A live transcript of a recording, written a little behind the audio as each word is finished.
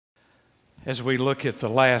As we look at the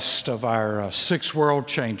last of our 6 world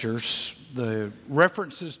changers, the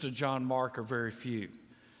references to John Mark are very few.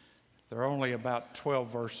 They're only about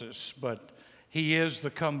 12 verses, but he is the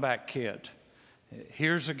comeback kid.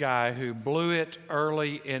 Here's a guy who blew it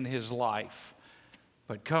early in his life,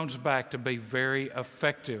 but comes back to be very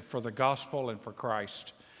effective for the gospel and for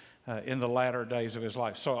Christ in the latter days of his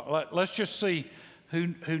life. So let's just see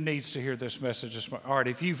who needs to hear this message this morning. All right,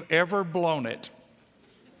 if you've ever blown it,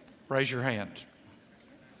 raise your hand.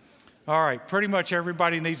 All right, pretty much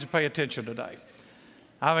everybody needs to pay attention today.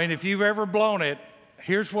 I mean, if you've ever blown it,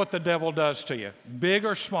 here's what the devil does to you. Big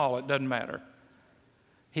or small, it doesn't matter.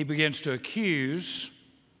 He begins to accuse.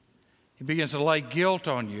 He begins to lay guilt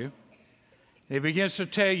on you. He begins to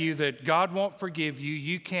tell you that God won't forgive you.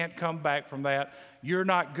 You can't come back from that. You're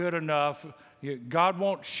not good enough. God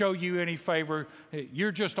won't show you any favor.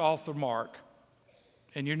 You're just off the mark,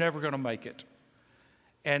 and you're never going to make it.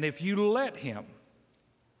 And if you let him,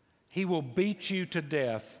 he will beat you to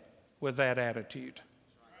death with that attitude.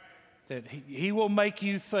 That he will make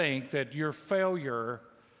you think that your failure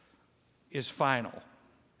is final.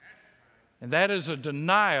 And that is a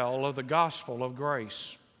denial of the gospel of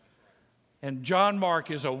grace. And John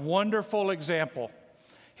Mark is a wonderful example.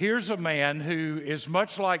 Here's a man who is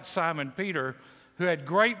much like Simon Peter, who had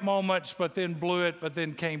great moments but then blew it, but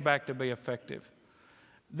then came back to be effective.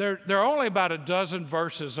 There are only about a dozen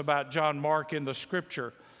verses about John Mark in the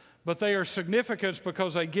Scripture, but they are significant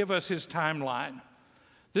because they give us his timeline.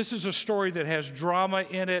 This is a story that has drama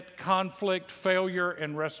in it, conflict, failure,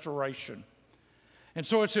 and restoration. And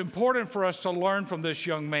so it's important for us to learn from this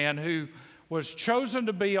young man who was chosen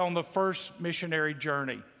to be on the first missionary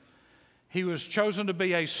journey. He was chosen to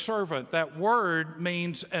be a servant. That word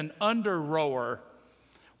means an under-rower,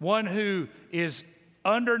 one who is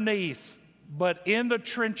underneath but in the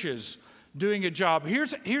trenches doing a job.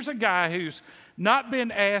 Here's a guy who's not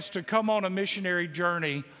been asked to come on a missionary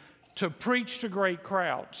journey to preach to great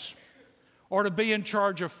crowds or to be in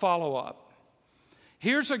charge of follow-up.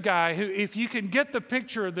 Here's a guy who, if you can get the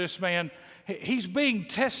picture of this man, he's being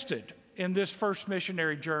tested in this first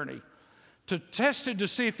missionary journey, tested to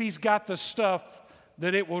see if he's got the stuff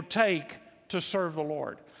that it will take to serve the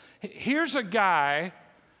Lord. Here's a guy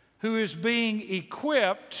who is being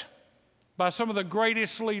equipped by some of the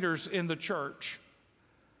greatest leaders in the church.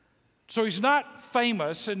 So he's not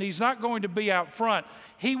famous and he's not going to be out front.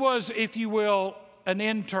 He was, if you will, an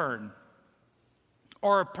intern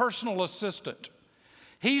or a personal assistant.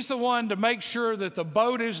 He's the one to make sure that the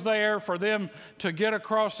boat is there for them to get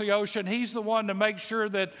across the ocean. He's the one to make sure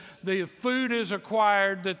that the food is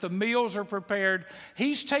acquired, that the meals are prepared.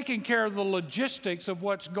 He's taking care of the logistics of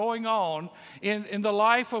what's going on in the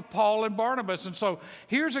life of Paul and Barnabas. And so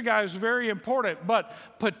here's a guy who's very important, but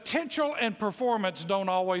potential and performance don't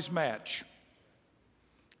always match.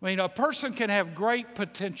 I mean, a person can have great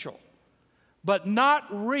potential, but not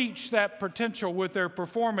reach that potential with their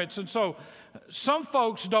performance. And so some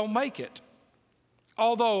folks don't make it,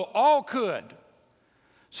 although all could.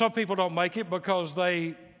 Some people don't make it because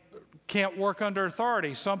they can't work under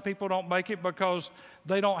authority. Some people don't make it because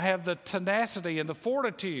they don't have the tenacity and the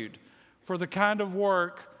fortitude for the kind of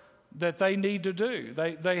work that they need to do.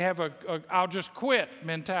 They have a I'll just quit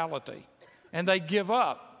mentality, and they give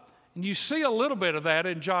up. And you see a little bit of that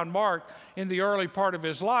in John Mark in the early part of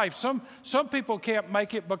his life. Some people can't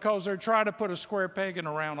make it because they're trying to put a square peg in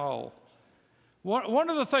a round hole. One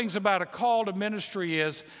of the things about a call to ministry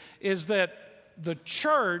is that the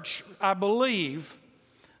church, I believe,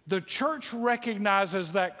 the church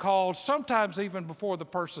recognizes that call sometimes even before the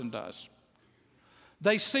person does.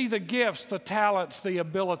 They see the gifts, the talents, the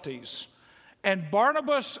abilities. And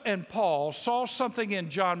Barnabas and Paul saw something in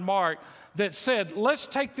John Mark that said, let's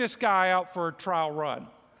take this guy out for a trial run.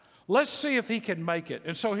 Let's see if he can make it.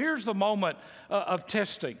 And so here's the moment of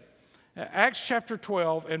testing. Acts chapter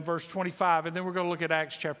 12 and verse 25, and then we're going to look at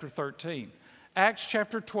Acts chapter 13. Acts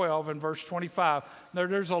chapter 12 and verse 25.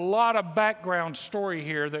 There's a lot of background story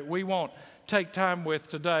here that we won't take time with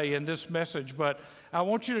today in this message, but I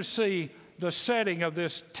want you to see the setting of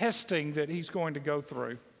this testing that he's going to go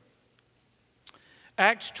through.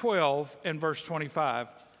 Acts 12 and verse 25.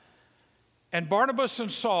 And Barnabas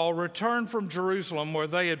and Saul returned from Jerusalem where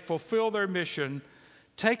they had fulfilled their mission,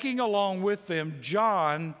 taking along with them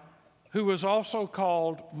John, who was also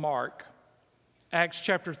called Mark. Acts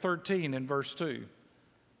chapter 13 and verse 2.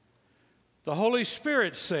 The Holy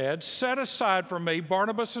Spirit said, set aside for me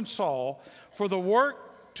Barnabas and Saul for the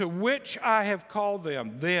work to which I have called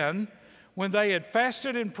them. Then, when they had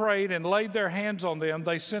fasted and prayed and laid their hands on them,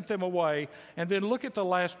 they sent them away. And then look at the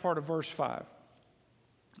last part of verse 5.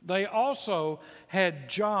 They also had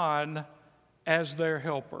John as their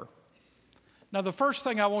helper. Now, the first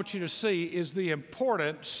thing I want you to see is the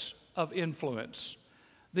importance of influence.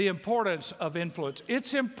 The importance of influence.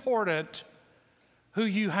 It's important who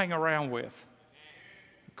you hang around with.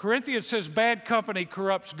 Corinthians says bad company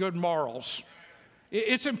corrupts good morals.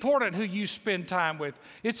 It's important who you spend time with.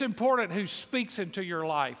 It's important who speaks into your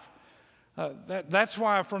life. That's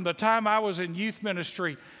why from the time I was in youth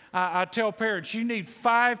ministry, I tell parents, you need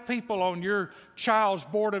 5 people on your child's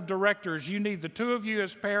board of directors. You need the 2 of you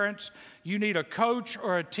as parents. You need a coach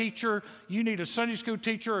or a teacher. You need a Sunday school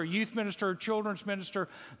teacher or a youth minister or children's minister.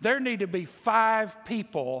 There need to be 5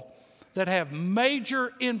 people that have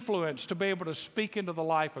major influence to be able to speak into the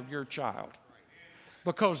life of your child.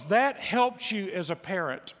 Because that helps you as a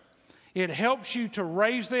parent. It helps you to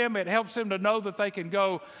raise them. It helps them to know that they can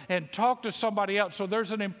go and talk to somebody else. So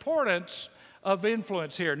there's an importance of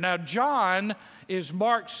influence here. Now, John is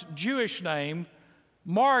Mark's Jewish name.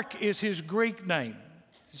 Mark is his Greek name.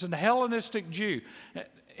 He's an Hellenistic Jew.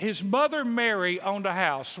 His mother Mary owned a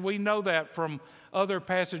house. We know that from other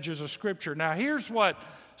passages of Scripture. Now, here's what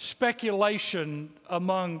speculation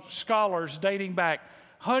among scholars dating back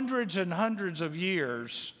hundreds and hundreds of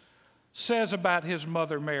years says about his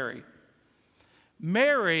mother Mary.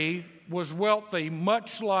 Mary was wealthy,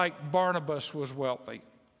 much like Barnabas was wealthy.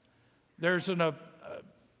 There's an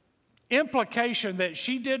implication that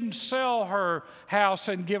she didn't sell her house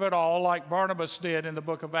and give it all like Barnabas did in the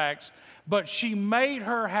book of Acts, but she made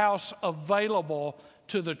her house available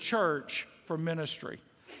to the church for ministry.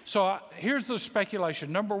 So here's the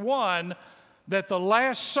speculation. Number one, that the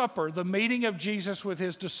Last Supper, the meeting of Jesus with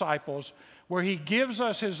his disciples, where he gives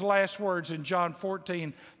us his last words in John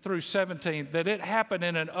 14 through 17, that it happened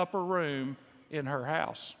in an upper room in her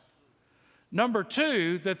house. Number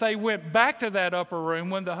two, that they went back to that upper room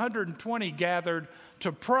when the 120 gathered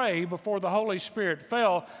to pray before the Holy Spirit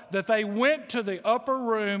fell, that they went to the upper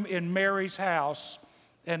room in Mary's house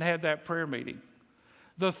and had that prayer meeting.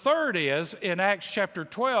 The third is in Acts chapter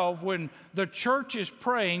 12, when the church is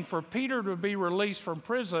praying for Peter to be released from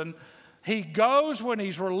prison. He goes when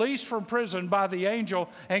he's released from prison by the angel,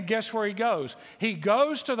 and guess where he goes? He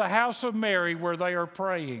goes to the house of Mary where they are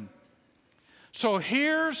praying. So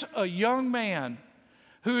here's a young man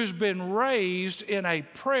who has been raised in a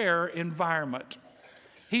prayer environment.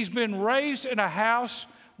 He's been raised in a house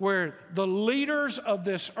where the leaders of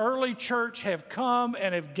this early church have come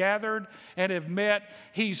and have gathered and have met.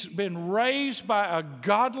 He's been raised by a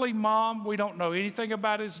godly mom. We don't know anything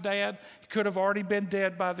about his dad. He could have already been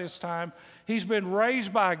dead by this time. He's been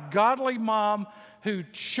raised by a godly mom who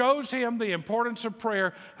shows him the importance of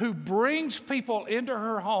prayer, who brings people into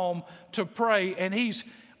her home to pray, and he's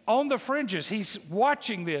on the fringes. He's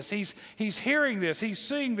watching this. He's hearing this. He's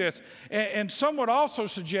seeing this. And some would also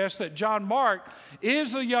suggest that John Mark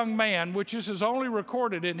is the young man, which is only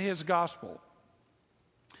recorded in his gospel.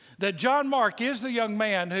 That John Mark is the young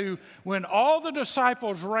man who, when all the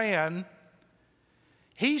disciples ran,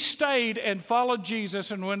 he stayed and followed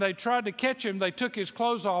Jesus, and when they tried to catch him, they took his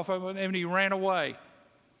clothes off of him and he ran away.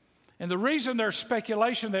 And the reason there's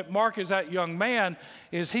speculation that Mark is that young man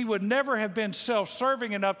is he would never have been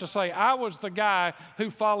self-serving enough to say, I was the guy who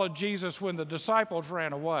followed Jesus when the disciples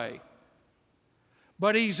ran away.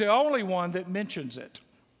 But he's the only one that mentions it.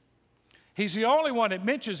 He's the only one that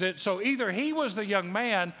mentions it, so either he was the young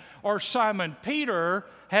man or Simon Peter,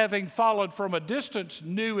 having followed from a distance,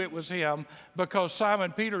 knew it was him, because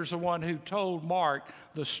Simon Peter's the one who told Mark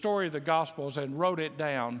the story of the Gospels and wrote it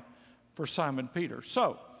down for Simon Peter.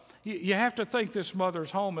 So you have to think this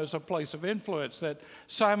mother's home is a place of influence, that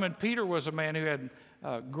Simon Peter was a man who had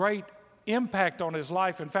great impact on his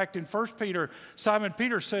life. In fact, in 1 Peter, Simon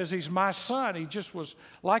Peter says he's my son. He just was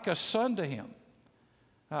like a son to him.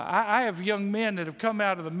 I have young men that have come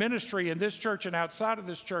out of the ministry in this church and outside of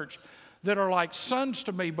this church that are like sons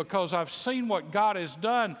to me, because I've seen what God has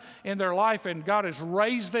done in their life, and God has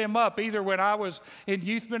raised them up either when I was in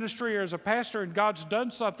youth ministry or as a pastor, and God's done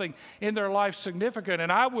something in their life significant.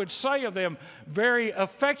 And I would say of them very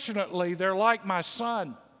affectionately, they're like my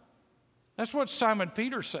son. That's what Simon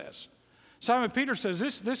Peter says. Simon Peter says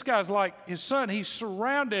this guy's like his son. He's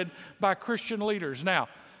surrounded by Christian leaders. Now,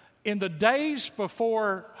 in the days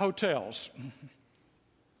before hotels,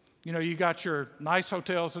 you know, you got your nice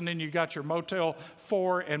hotels, and then you got your Motel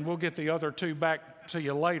 4, and we'll get the other 2 back to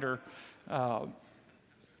you later.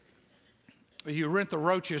 You rent the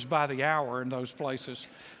roaches by the hour in those places.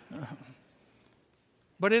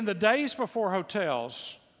 But in the days before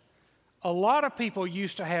hotels, a lot of people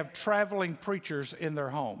used to have traveling preachers in their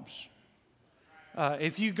homes.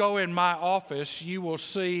 If you go in my office, you will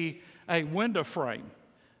see a window frame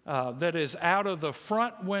that is out of the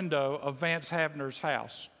front window of Vance Havner's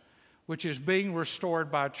house, which is being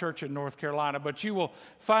restored by a church in North Carolina. But you will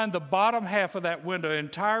find the bottom half of that window,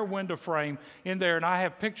 entire window frame in there, and I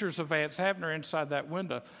have pictures of Vance Havner inside that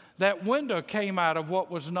window. That window came out of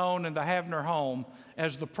what was known in the Havner home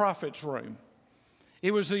as the prophet's room.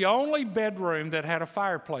 It was the only bedroom that had a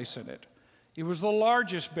fireplace in it. It was the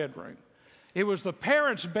largest bedroom. It was the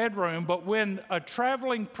parents' bedroom, but when a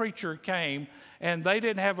traveling preacher came, and they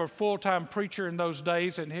didn't have a full-time preacher in those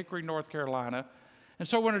days in Hickory, North Carolina, and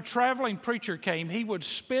so when a traveling preacher came, he would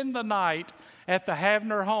spend the night at the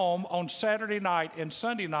Havner home on Saturday night and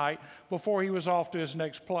Sunday night before he was off to his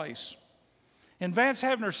next place. And Vance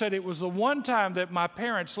Havner said, it was the one time that my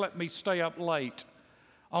parents let me stay up late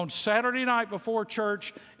on Saturday night before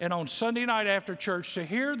church and on Sunday night after church to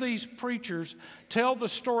hear these preachers tell the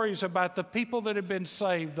stories about the people that had been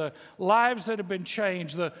saved, the lives that had been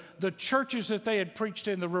changed, the churches that they had preached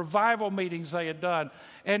in, the revival meetings they had done.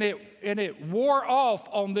 And it wore off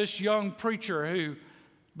on this young preacher who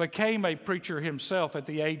became a preacher himself at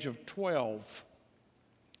the age of 12.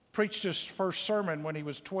 Preached his first sermon when he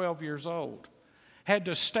was 12 years old. Had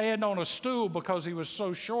to stand on a stool because he was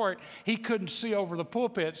so short he couldn't see over the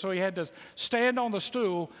pulpit, so he had to stand on the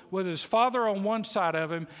stool with his father on one side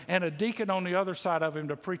of him and a deacon on the other side of him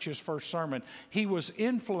to preach his first sermon. He was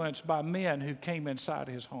influenced by men who came inside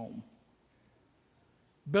his home.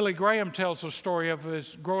 Billy Graham tells the story of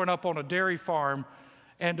his growing up on a dairy farm,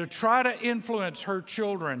 and to try to influence her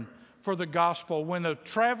children for the gospel, when a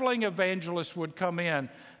traveling evangelist would come in,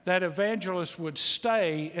 that evangelist would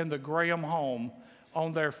stay in the Graham home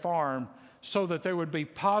on their farm so that there would be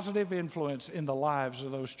positive influence in the lives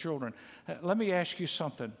of those children. Let me ask you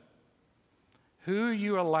something. Who are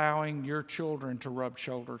you allowing your children to rub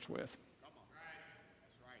shoulders with?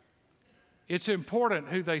 It's important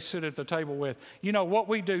who they sit at the table with. You know, what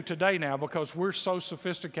we do today now, because we're so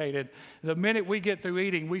sophisticated, the minute we get through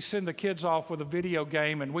eating, we send the kids off with a video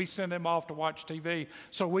game and we send them off to watch TV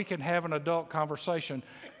so we can have an adult conversation.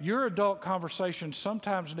 Your adult conversations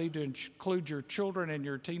sometimes need to include your children and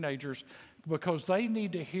your teenagers because they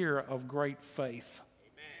need to hear of great faith.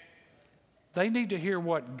 They need to hear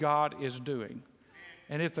what God is doing.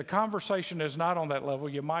 And if the conversation is not on that level,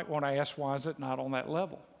 you might want to ask, why is it not on that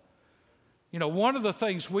level? You know, one of the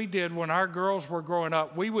things we did when our girls were growing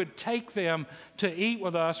up, we would take them to eat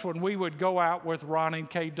with us when we would go out with Ron and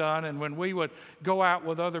Kay Dunn, and when we would go out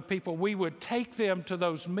with other people, we would take them to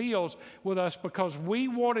those meals with us because we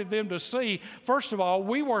wanted them to see, first of all,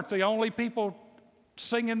 we weren't the only people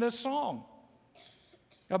singing this song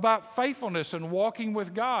about faithfulness and walking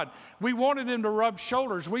with God. We wanted them to rub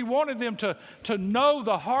shoulders. We wanted them to know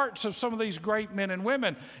the hearts of some of these great men and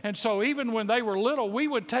women. And so even when they were little, we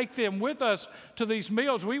would take them with us to these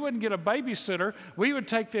meals. We wouldn't get a babysitter. We would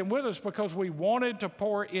take them with us because we wanted to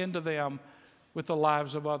pour into them with the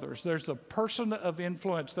lives of others. There's the person of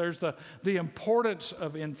influence. There's the importance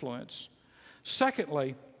of influence.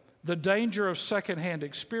 Secondly, the danger of secondhand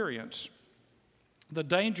experience. The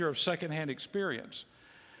danger of secondhand experience.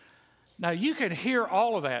 Now, you can hear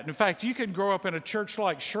all of that. In fact, you can grow up in a church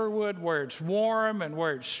like Sherwood where it's warm and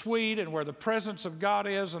where it's sweet and where the presence of God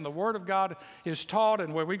is and the Word of God is taught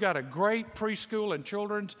and where we've got a great preschool and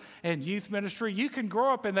children's and youth ministry. You can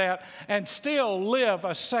grow up in that and still live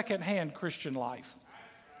a secondhand Christian life.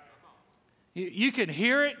 You can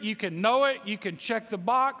hear it, you can know it, you can check the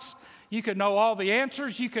box, you can know all the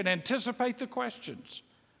answers, you can anticipate the questions,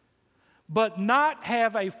 but not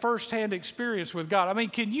have a firsthand experience with God. I mean,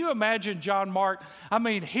 can you imagine John Mark? I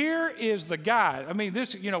mean, here is the guy. I mean,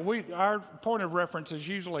 this, you know, our point of reference is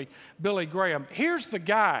usually Billy Graham. Here's the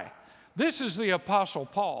guy. This is the Apostle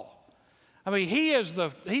Paul. I mean, he is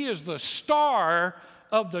the star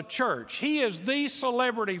of the church. He is the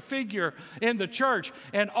celebrity figure in the church.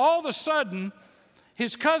 And all of a sudden,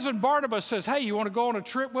 his cousin Barnabas says, hey, you want to go on a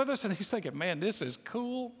trip with us? And he's thinking, man, this is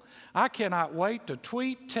cool. I cannot wait to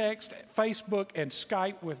tweet, text, Facebook, and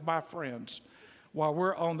Skype with my friends while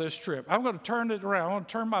we're on this trip. I'm going to turn it around. I'm going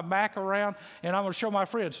to turn my Mac around, and I'm going to show my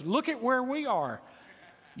friends, look at where we are.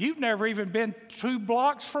 You've never even been 2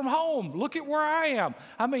 blocks from home. Look at where I am.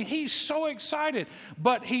 I mean, he's so excited,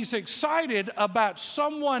 but he's excited about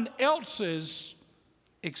someone else's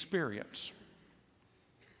experience.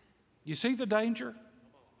 You see the danger?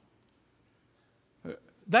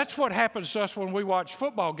 That's what happens to us when we watch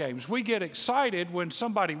football games. We get excited when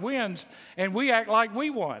somebody wins, and we act like we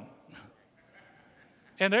won.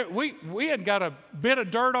 And we hadn't got a bit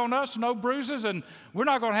of dirt on us, no bruises, and we're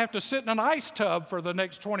not going to have to sit in an ice tub for the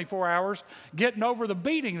next 24 hours getting over the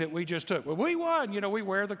beating that we just took. Well, we won. You know, we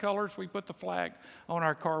wear the colors. We put the flag on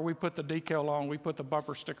our car. We put the decal on. We put the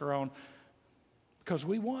bumper sticker on because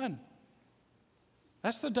we won.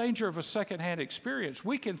 That's the danger of a secondhand experience.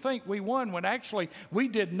 We can think we won when actually we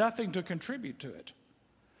did nothing to contribute to it.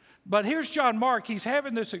 But here's John Mark. He's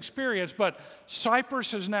having this experience, but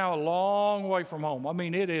Cyprus is now a long way from home. I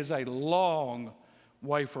mean, it is a long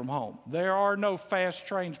way from home. There are no fast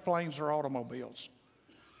trains, planes, or automobiles.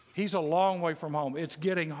 He's a long way from home. It's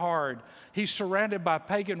getting hard. He's surrounded by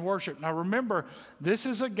pagan worship. Now remember, this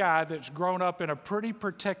is a guy that's grown up in a pretty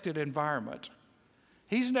protected environment.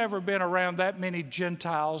 He's never been around that many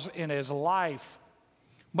Gentiles in his life,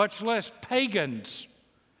 much less pagans.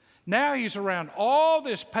 Now he's around all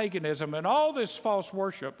this paganism and all this false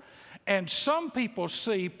worship. And some people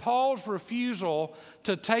see Paul's refusal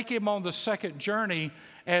to take him on the second journey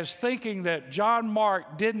as thinking that John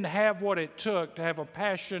Mark didn't have what it took to have a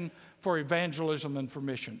passion for evangelism and for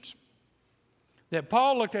missions. That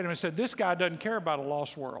Paul looked at him and said, this guy doesn't care about a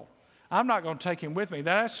lost world. I'm not going to take him with me.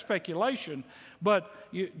 That's speculation. But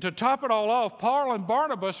to top it all off, Paul and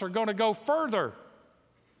Barnabas are going to go further.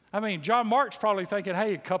 I mean, John Mark's probably thinking,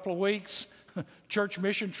 hey, a couple of weeks, church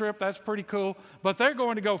mission trip, that's pretty cool. But they're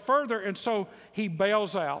going to go further, and so he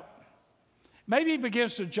bails out. Maybe he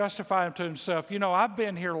begins to justify to himself, you know, I've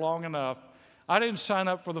been here long enough. I didn't sign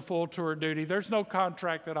up for the full tour of duty. There's no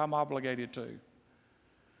contract that I'm obligated to.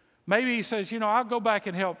 Maybe he says, you know, I'll go back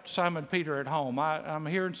and help Simon Peter at home. I'm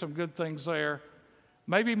hearing some good things there.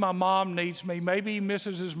 Maybe my mom needs me. Maybe he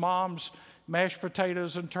misses his mom's mashed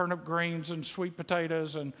potatoes and turnip greens and sweet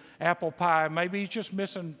potatoes and apple pie. Maybe he's just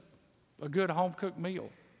missing a good home-cooked meal.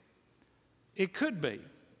 It could be.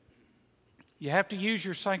 You have to use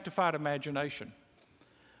your sanctified imagination.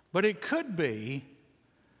 But it could be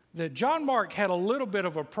that John Mark had a little bit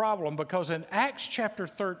of a problem because in Acts chapter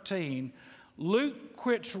 13, Luke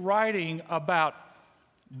quits writing about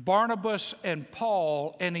Barnabas and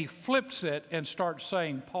Paul, and he flips it and starts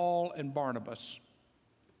saying Paul and Barnabas.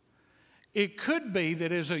 It could be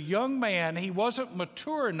that as a young man, he wasn't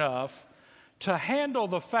mature enough to handle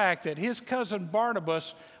the fact that his cousin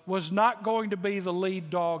Barnabas was not going to be the lead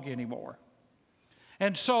dog anymore.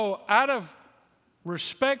 And so out of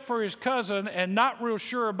respect for his cousin and not real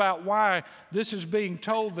sure about why this is being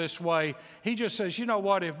told this way, he just says, you know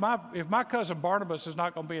what, if my cousin Barnabas is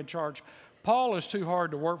not going to be in charge, Paul is too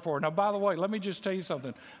hard to work for. Now, by the way, let me just tell you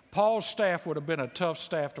something. Paul's staff would have been a tough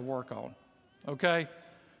staff to work on, okay?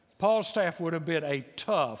 Paul's staff would have been a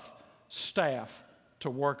tough staff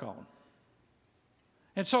to work on.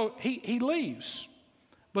 And so he leaves.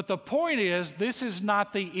 But the point is, this is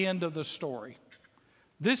not the end of the story.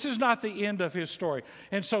 This is not the end of his story.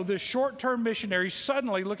 And so this short-term missionary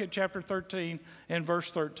suddenly, look at chapter 13 and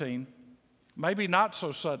verse 13. Maybe not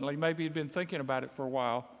so suddenly. Maybe he'd been thinking about it for a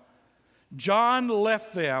while. John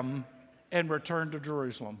left them and returned to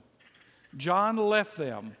Jerusalem. John left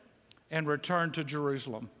them and returned to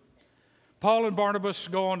Jerusalem. Paul and Barnabas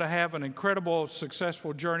go on to have an incredible,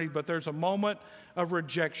 successful journey, but there's a moment of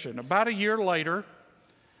rejection. About a year later,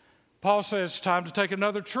 Paul says, time to take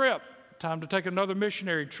another trip, time to take another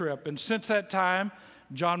missionary trip. And since that time,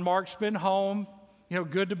 John Mark's been home. You know,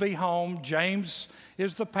 good to be home. James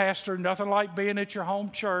is the pastor. Nothing like being at your home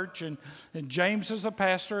church. And James is the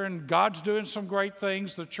pastor, and God's doing some great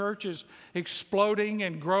things. The church is exploding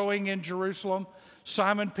and growing in Jerusalem.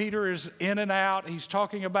 Simon Peter is in and out. He's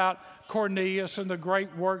talking about Cornelius and the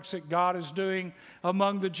great works that God is doing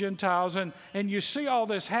among the Gentiles. And you see all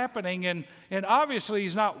this happening, and obviously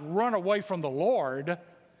he's not run away from the Lord.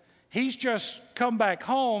 He's just come back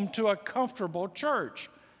home to a comfortable church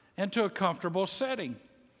and to a comfortable setting.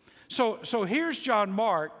 So here's John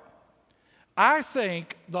Mark. I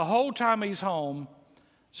think the whole time he's home,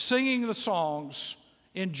 singing the songs,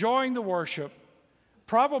 enjoying the worship,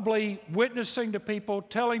 probably witnessing to people,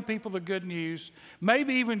 telling people the good news,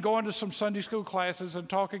 maybe even going to some Sunday school classes and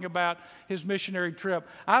talking about his missionary trip.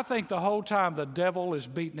 I think the whole time the devil is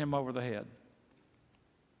beating him over the head.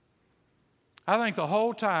 I think the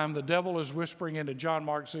whole time the devil is whispering into John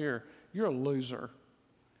Mark's ear, you're a loser.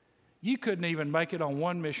 You couldn't even make it on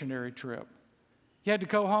one missionary trip. You had to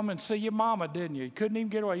go home and see your mama, didn't you? You couldn't even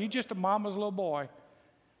get away. You're just a mama's little boy.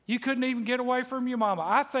 You couldn't even get away from your mama.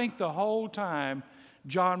 I think the whole time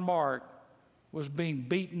John Mark was being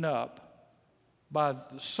beaten up by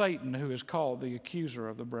Satan, who is called the accuser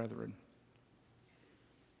of the brethren.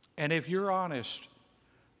 And if you're honest,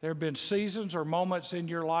 there have been seasons or moments in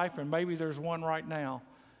your life, and maybe there's one right now,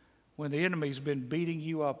 when the enemy's been beating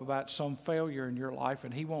you up about some failure in your life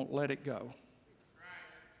and he won't let it go.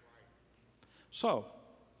 So,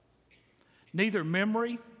 neither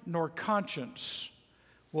memory nor conscience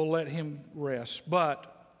will let him rest.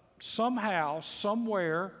 But somehow,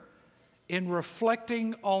 somewhere, in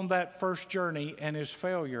reflecting on that first journey and his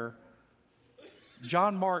failure,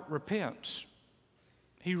 John Mark repents.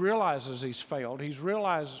 He realizes he's failed. He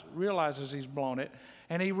realizes he's blown it,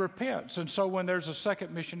 and he repents. And so when there's a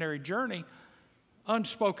second missionary journey,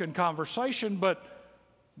 unspoken conversation, but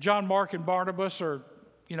John Mark and Barnabas are,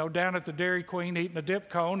 down at the Dairy Queen eating a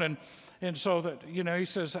dip cone, and so that, he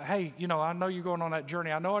says, hey, I know you're going on that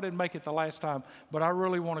journey. I know I didn't make it the last time, but I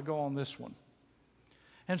really want to go on this one.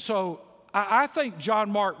 And so I think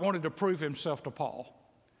John Mark wanted to prove himself to Paul.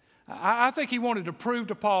 I think he wanted to prove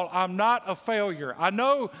to Paul, I'm not a failure. I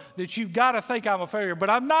know that you've got to think I'm a failure, but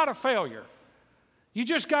I'm not a failure. You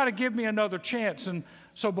just got to give me another chance. And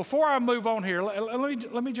so before I move on here,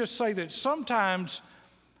 let me just say that sometimes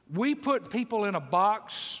we put people in a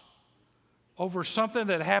box over something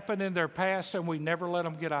that happened in their past and we never let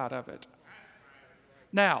them get out of it.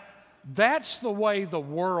 Now, that's the way the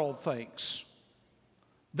world thinks.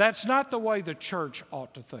 That's not the way the church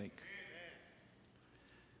ought to think.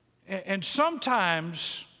 And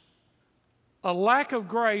sometimes a lack of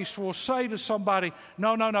grace will say to somebody,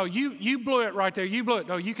 no, you blew it right there. You blew it.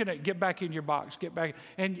 No, you can get back in your box. Get back.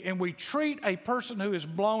 And we treat a person who has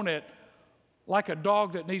blown it like a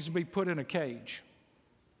dog that needs to be put in a cage.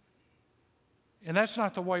 And that's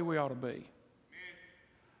not the way we ought to be.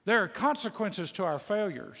 There are consequences to our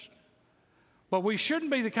failures. But we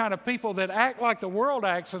shouldn't be the kind of people that act like the world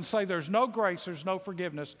acts and say there's no grace, there's no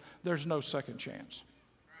forgiveness, there's no second chance.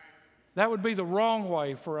 That would be the wrong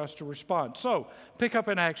way for us to respond. So, pick up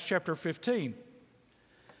in Acts chapter 15.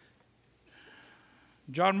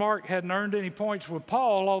 John Mark hadn't earned any points with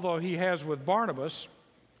Paul, although he has with Barnabas.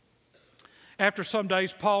 After some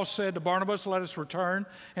days, Paul said to Barnabas, let us return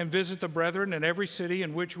and visit the brethren in every city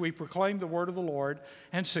in which we proclaim the word of the Lord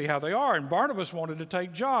and see how they are. And Barnabas wanted to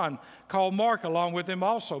take John, called Mark, along with him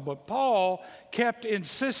also. But Paul kept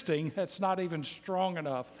insisting, that's not even strong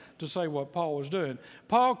enough to say what Paul was doing.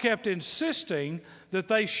 Paul kept insisting that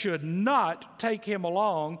they should not take him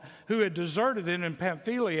along, who had deserted them in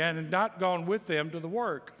Pamphylia and had not gone with them to the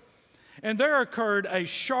work. And there occurred a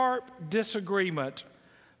sharp disagreement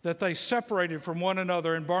that they separated from one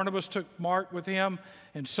another, and Barnabas took Mark with him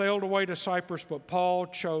and sailed away to Cyprus, but Paul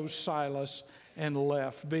chose Silas and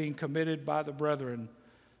left, being committed by the brethren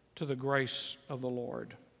to the grace of the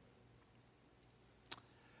Lord.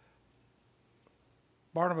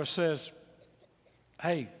 Barnabas says,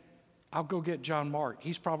 hey, I'll go get John Mark.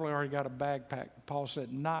 He's probably already got a bag packed. Paul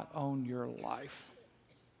said, not on your life.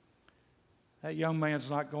 That young man's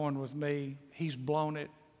not going with me. He's blown it.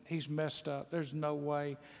 He's messed up. There's no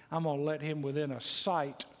way I'm going to let him within a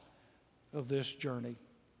sight of this journey.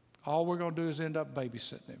 All we're going to do is end up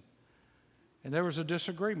babysitting him. And there was a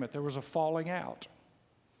disagreement. There was a falling out.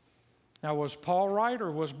 Now, was Paul right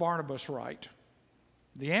or was Barnabas right?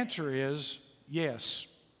 The answer is yes.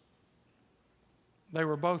 They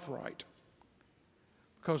were both right.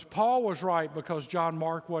 Because Paul was right because John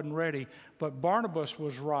Mark wasn't ready, but Barnabas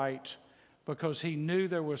was right because he knew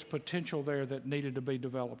there was potential there that needed to be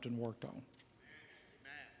developed and worked on.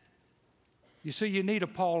 You see, you need a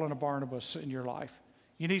Paul and a Barnabas in your life.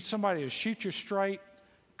 You need somebody to shoot you straight,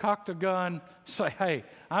 cock the gun, say, hey,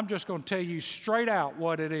 I'm just going to tell you straight out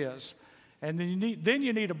what it is. And then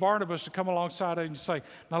you need a Barnabas to come alongside it and say,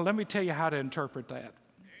 now let me tell you how to interpret that.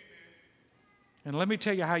 And let me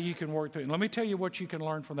tell you how you can work through it. And let me tell you what you can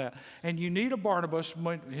learn from that. And you need a Barnabas.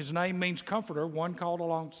 His name means comforter, one called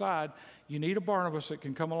alongside. You need a Barnabas that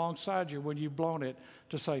can come alongside you when you've blown it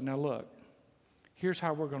to say, now look, here's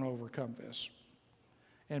how we're going to overcome this.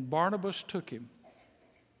 And Barnabas took him,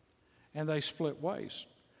 and they split ways.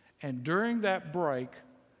 And during that break,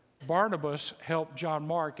 Barnabas helped John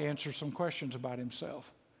Mark answer some questions about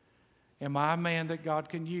himself. Am I a man that God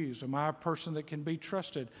can use? Am I a person that can be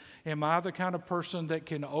trusted? Am I the kind of person that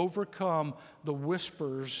can overcome the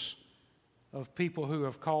whispers of people who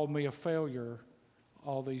have called me a failure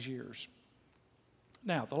all these years?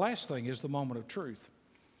 Now, the last thing is the moment of truth.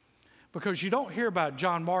 Because you don't hear about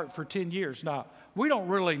John Mark for 10 years. Now, we don't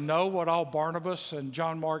really know what all Barnabas and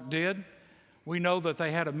John Mark did. We know that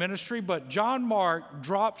they had a ministry, but John Mark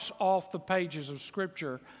drops off the pages of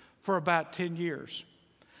Scripture for about 10 years.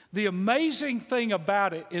 The amazing thing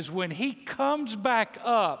about it is when he comes back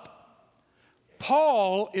up,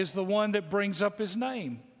 Paul is the one that brings up his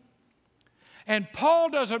name. And Paul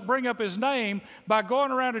doesn't bring up his name by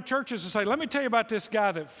going around to churches and say, let me tell you about this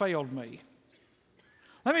guy that failed me.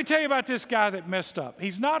 Let me tell you about this guy that messed up.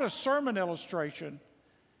 He's not a sermon illustration.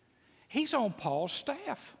 He's on Paul's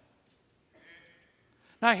staff.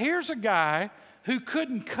 Now, here's a guy who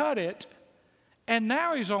couldn't cut it, and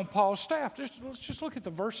now he's on Paul's staff. Let's just look at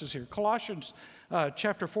the verses here. Colossians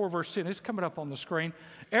chapter 4, verse 10. It's coming up on the screen.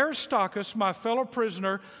 Aristarchus, my fellow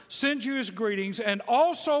prisoner, sends you his greetings, and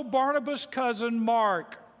also Barnabas' cousin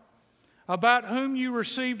Mark, about whom you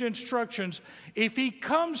received instructions. If he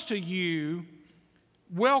comes to you,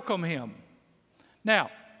 welcome him.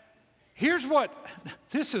 Now, here's what,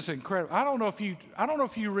 this is incredible. I don't know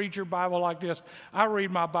if you read your Bible like this. I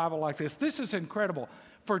read my Bible like this. This is incredible.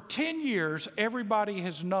 For 10 years, everybody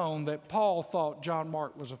has known that Paul thought John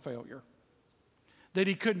Mark was a failure, that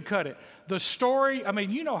he couldn't cut it. The story, I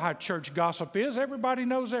mean, you know how church gossip is. Everybody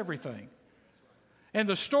knows everything. And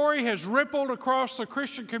the story has rippled across the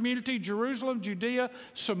Christian community, Jerusalem, Judea,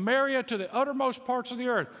 Samaria, to the uttermost parts of the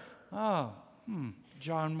earth.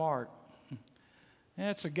 John Mark.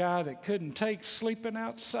 That's a guy that couldn't take sleeping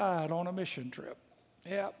outside on a mission trip.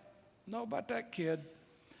 Yep, know about that kid.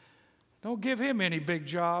 Don't give him any big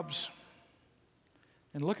jobs.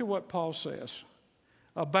 And look at what Paul says.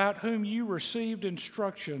 About whom you received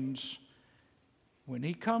instructions, when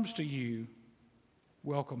he comes to you,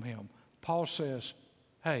 welcome him. Paul says,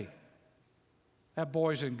 hey, that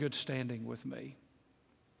boy's in good standing with me.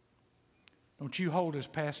 Don't you hold his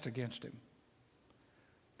past against him.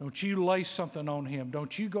 Don't you lay something on him.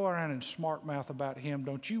 Don't you go around and smart mouth about him.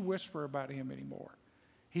 Don't you whisper about him anymore.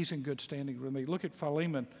 He's in good standing with me. Look at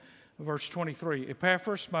Philemon, verse 23.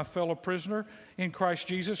 Epaphras, my fellow prisoner in Christ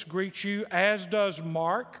Jesus, greets you, as does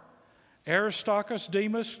Mark, Aristarchus,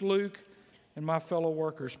 Demas, Luke, and my fellow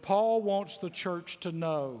workers. Paul wants the church to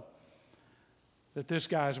know that this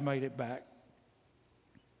guy's made it back.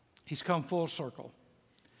 He's come full circle.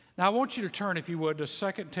 Now, I want you to turn, if you would, to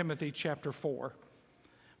 2 Timothy chapter 4.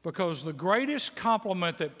 Because the greatest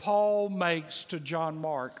compliment that Paul makes to John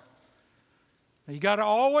Mark, you got to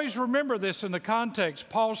always remember this in the context.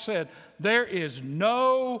 Paul said, there is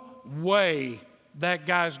no way that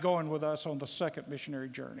guy's going with us on the second missionary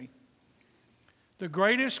journey. The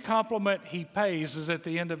greatest compliment he pays is at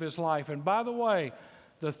the end of his life. And by the way,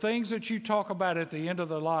 the things that you talk about at the end of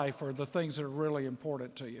the life are the things that are really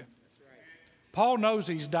important to you. That's right. Paul knows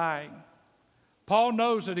he's dying. Paul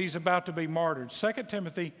knows that he's about to be martyred. 2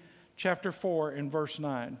 Timothy chapter 4 and verse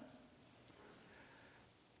 9.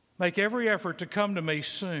 Make every effort to come to me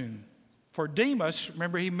soon. For Demas,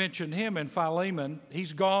 remember he mentioned him in Philemon,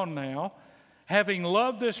 he's gone now, having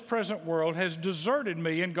loved this present world, has deserted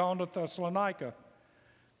me and gone to Thessalonica.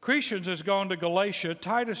 Crescens has gone to Galatia,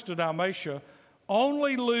 Titus to Dalmatia.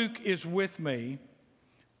 Only Luke is with me.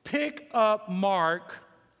 Pick up Mark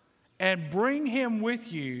and bring him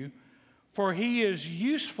with you, for he is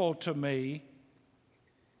useful to me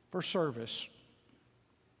for service.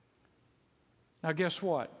 Now, guess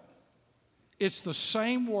what? It's the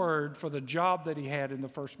same word for the job that he had in the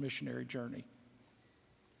first missionary journey.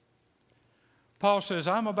 Paul says,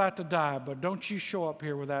 I'm about to die, but don't you show up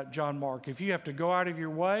here without John Mark. If you have to go out of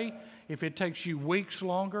your way, if it takes you weeks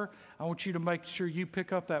longer, I want you to make sure you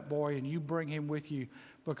pick up that boy and you bring him with you,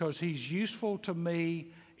 because he's useful to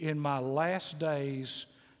me in my last days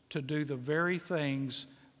to do the very things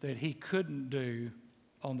that he couldn't do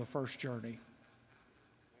on the first journey.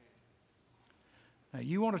 Now,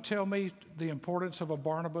 you want to tell me the importance of a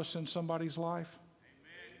Barnabas in somebody's life?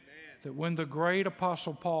 Amen. That when the great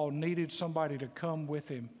Apostle Paul needed somebody to come with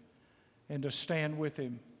him and to stand with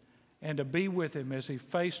him and to be with him as he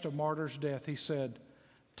faced a martyr's death, he said,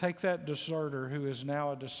 take that deserter who is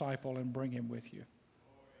now a disciple and bring him with you.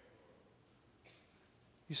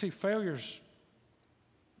 You see, failure's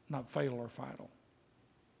not fatal or final.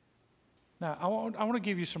 Now, I want to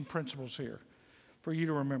give you some principles here for you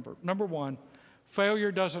to remember. Number one,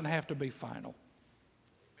 failure doesn't have to be final.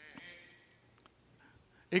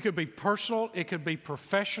 It could be personal, it could be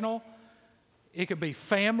professional, it could be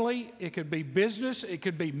family, it could be business, it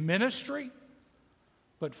could be ministry,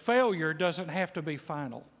 but failure doesn't have to be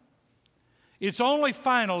final. It's only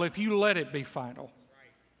final if you let it be final.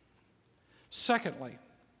 Secondly,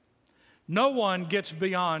 no one gets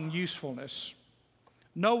beyond usefulness.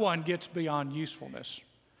 No one gets beyond usefulness.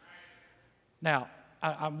 Now,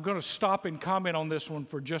 I'm going to stop and comment on this one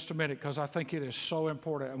for just a minute because I think it is so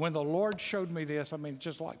important. And when the Lord showed me this, I mean,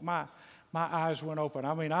 just like my eyes went open.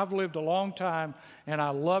 I mean, I've lived a long time, and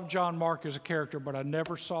I love John Mark as a character, but I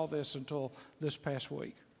never saw this until this past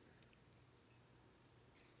week.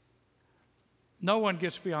 No one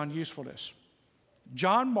gets beyond usefulness.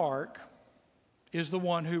 John Mark is the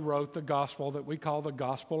one who wrote the gospel that we call the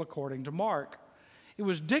gospel according to Mark. It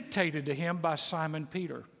was dictated to him by Simon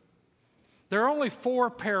Peter. There are only 4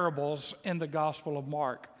 parables in the Gospel of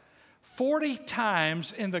Mark. 40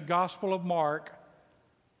 times in the Gospel of Mark,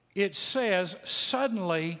 it says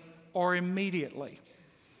suddenly or immediately.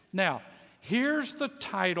 Now, here's the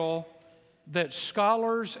title that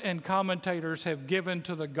scholars and commentators have given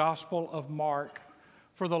to the Gospel of Mark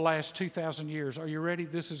for the last 2,000 years. Are you ready?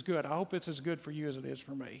 This is good. I hope it's as good for you as it is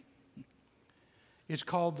for me. It's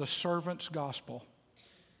called the Servant's Gospel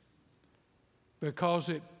because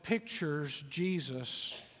it pictures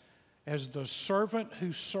Jesus as the servant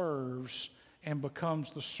who serves and becomes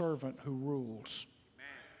the servant who rules.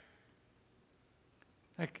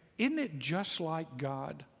 Like, isn't it just like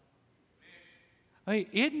God? I mean,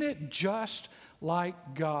 isn't it just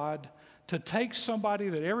like God to take somebody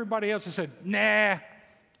that everybody else has said, nah,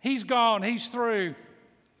 he's gone, he's through,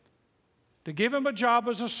 to give him a job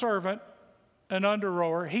as a servant, an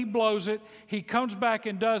under-rower, he blows it, he comes back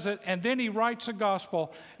and does it, and then he writes a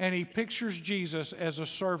gospel and he pictures Jesus as a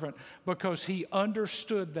servant because he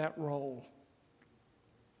understood that role.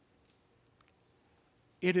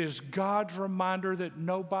 It is God's reminder that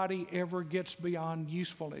nobody ever gets beyond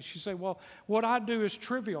usefulness. You say, well, what I do is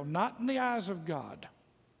trivial. Not in the eyes of God.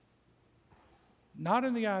 Not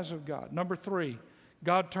in the eyes of God. Number 3,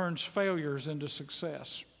 God turns failures into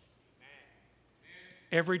success.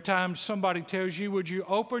 Every time somebody tells you, would you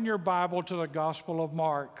open your Bible to the Gospel of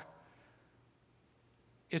Mark,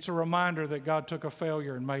 it's a reminder that God took a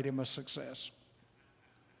failure and made him a success.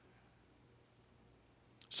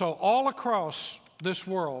 So all across this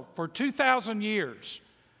world, for 2,000 years,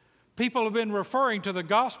 people have been referring to the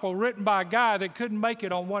gospel written by a guy that couldn't make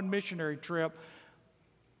it on one missionary trip,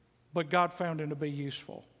 but God found him to be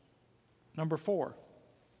useful. Number 4,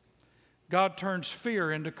 God turns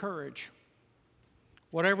fear into courage.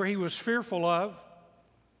 Whatever he was fearful of,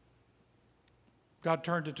 God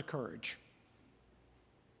turned it to courage.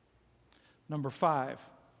 Number 5,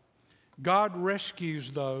 God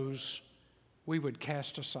rescues those we would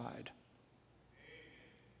cast aside.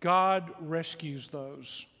 God rescues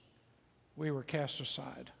those we were cast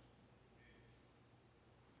aside.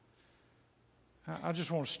 I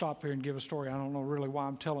just want to stop here and give a story. I don't know really why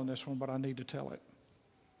I'm telling this one, but I need to tell it.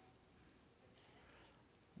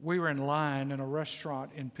 We were in line in a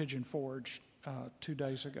restaurant in Pigeon Forge 2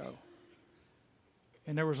 days ago.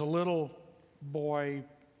 And there was a little boy,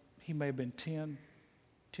 he may have been 10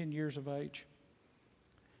 years of age.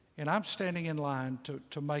 And I'm standing in line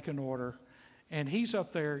to make an order. And he's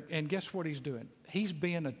up there, and guess what he's doing? He's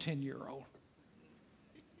being a 10-year-old.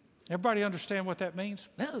 Everybody understand what that means?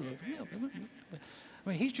 I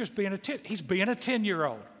mean, he's just being he's being a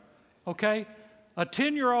 10-year-old, okay? A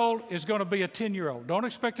 10-year-old is going to be a 10-year-old. Don't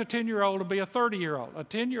expect a 10-year-old to be a 30-year-old. A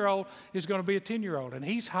 10-year-old is going to be a 10-year-old. And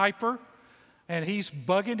he's hyper, and he's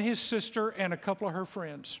bugging his sister and a couple of her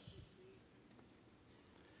friends.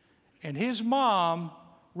 And his mom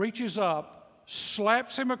reaches up,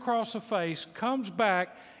 slaps him across the face, comes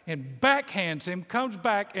back and backhands him, comes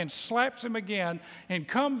back and slaps him again, and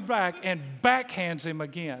comes back and backhands him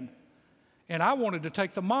again. And I wanted to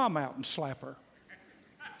take the mom out and slap her.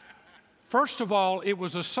 First of all, it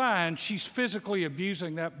was a sign she's physically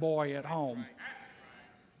abusing that boy at home.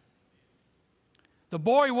 The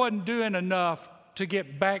boy wasn't doing enough to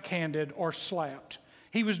get backhanded or slapped.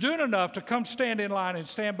 He was doing enough to come stand in line and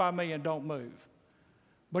stand by me and don't move.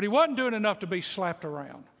 But he wasn't doing enough to be slapped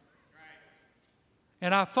around.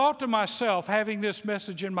 And I thought to myself, having this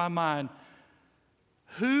message in my mind,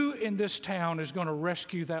 who in this town is going to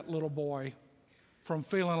rescue that little boy from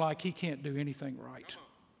feeling like he can't do anything right?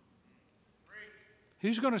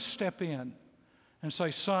 Who's going to step in and say,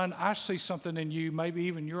 son, I see something in you, maybe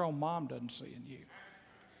even your own mom doesn't see in you.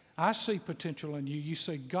 I see potential in you. You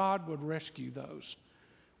see, God would rescue those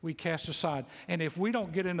we cast aside. And if we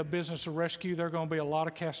don't get in the business of rescue, there are going to be a lot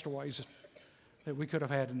of castaways that we could have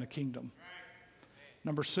had in the kingdom.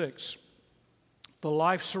 Number 6, the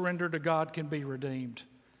life surrendered to God can be redeemed.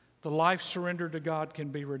 The life surrendered to God can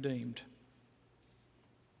be redeemed.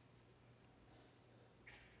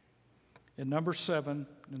 And number 7,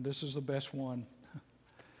 and this is the best one,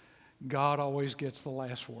 God always gets the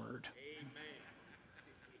last word.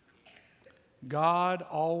 God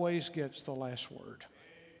always gets the last word.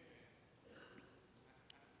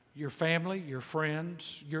 Your family, your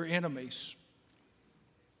friends, your enemies,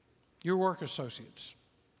 your work associates,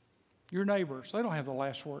 your neighbors, they don't have the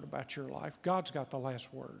last word about your life. God's got the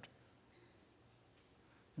last word.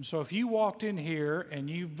 And so if you walked in here and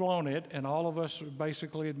you've blown it, and all of us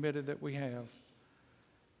basically admitted that we have,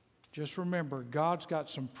 just remember, God's got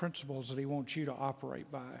some principles that he wants you to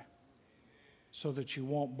operate by so that you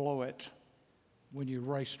won't blow it when you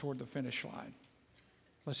race toward the finish line.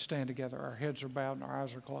 Let's stand together. Our heads are bowed and our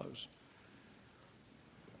eyes are closed.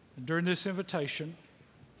 And during this invitation,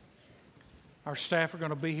 our staff are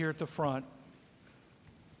going to be here at the front.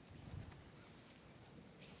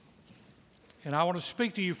 And I want to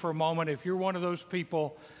speak to you for a moment if you're one of those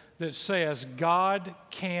people that says, God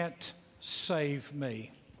can't save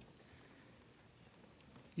me.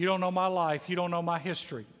 You don't know my life. You don't know my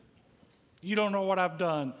history. You don't know what I've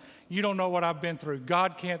done. You don't know what I've been through.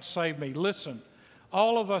 God can't save me. Listen,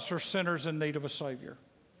 all of us are sinners in need of a Savior.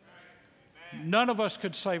 None of us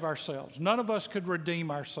could save ourselves. None of us could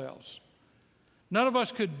redeem ourselves. None of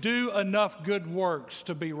us could do enough good works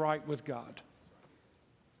to be right with God.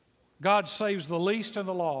 God saves the least and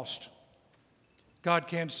the lost. God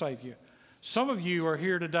can't save you. Some of you are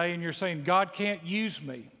here today and you're saying, God can't use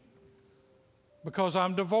me because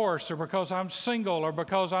I'm divorced or because I'm single or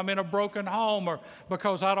because I'm in a broken home or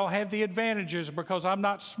because I don't have the advantages or because I'm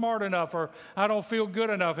not smart enough or I don't feel good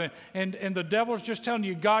enough. And the devil's just telling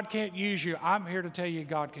you God can't use you. I'm here to tell you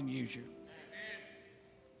God can use you.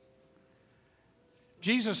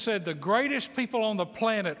 Jesus said the greatest people on the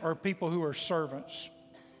planet are people who are servants.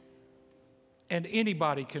 And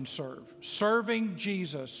anybody can serve. Serving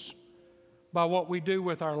Jesus by what we do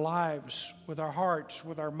with our lives, with our hearts,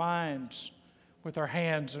 with our minds, with our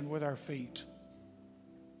hands, and with our feet.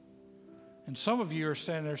 And some of you are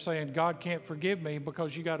standing there saying, God can't forgive me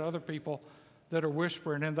because you got other people that are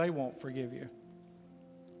whispering and they won't forgive you.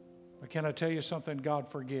 But can I tell you something? God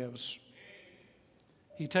forgives.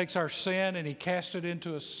 He takes our sin and He casts it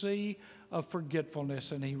into a sea of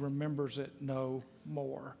forgetfulness and He remembers it no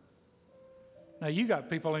more. Now, you got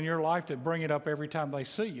people in your life that bring it up every time they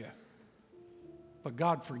see you, but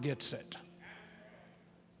God forgets it.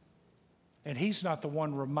 And He's not the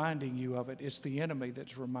one reminding you of it. It's the enemy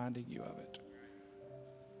that's reminding you of it.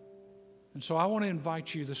 And so I want to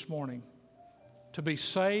invite you this morning to be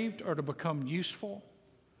saved or to become useful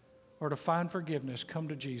or to find forgiveness. Come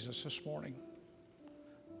to Jesus this morning.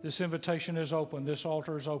 This invitation is open. This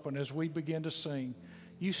altar is open. As we begin to sing,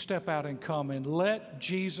 you step out and come and let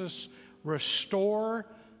Jesus restore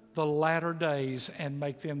the latter days and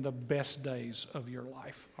make them the best days of your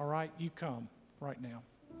life. All right? You come right now.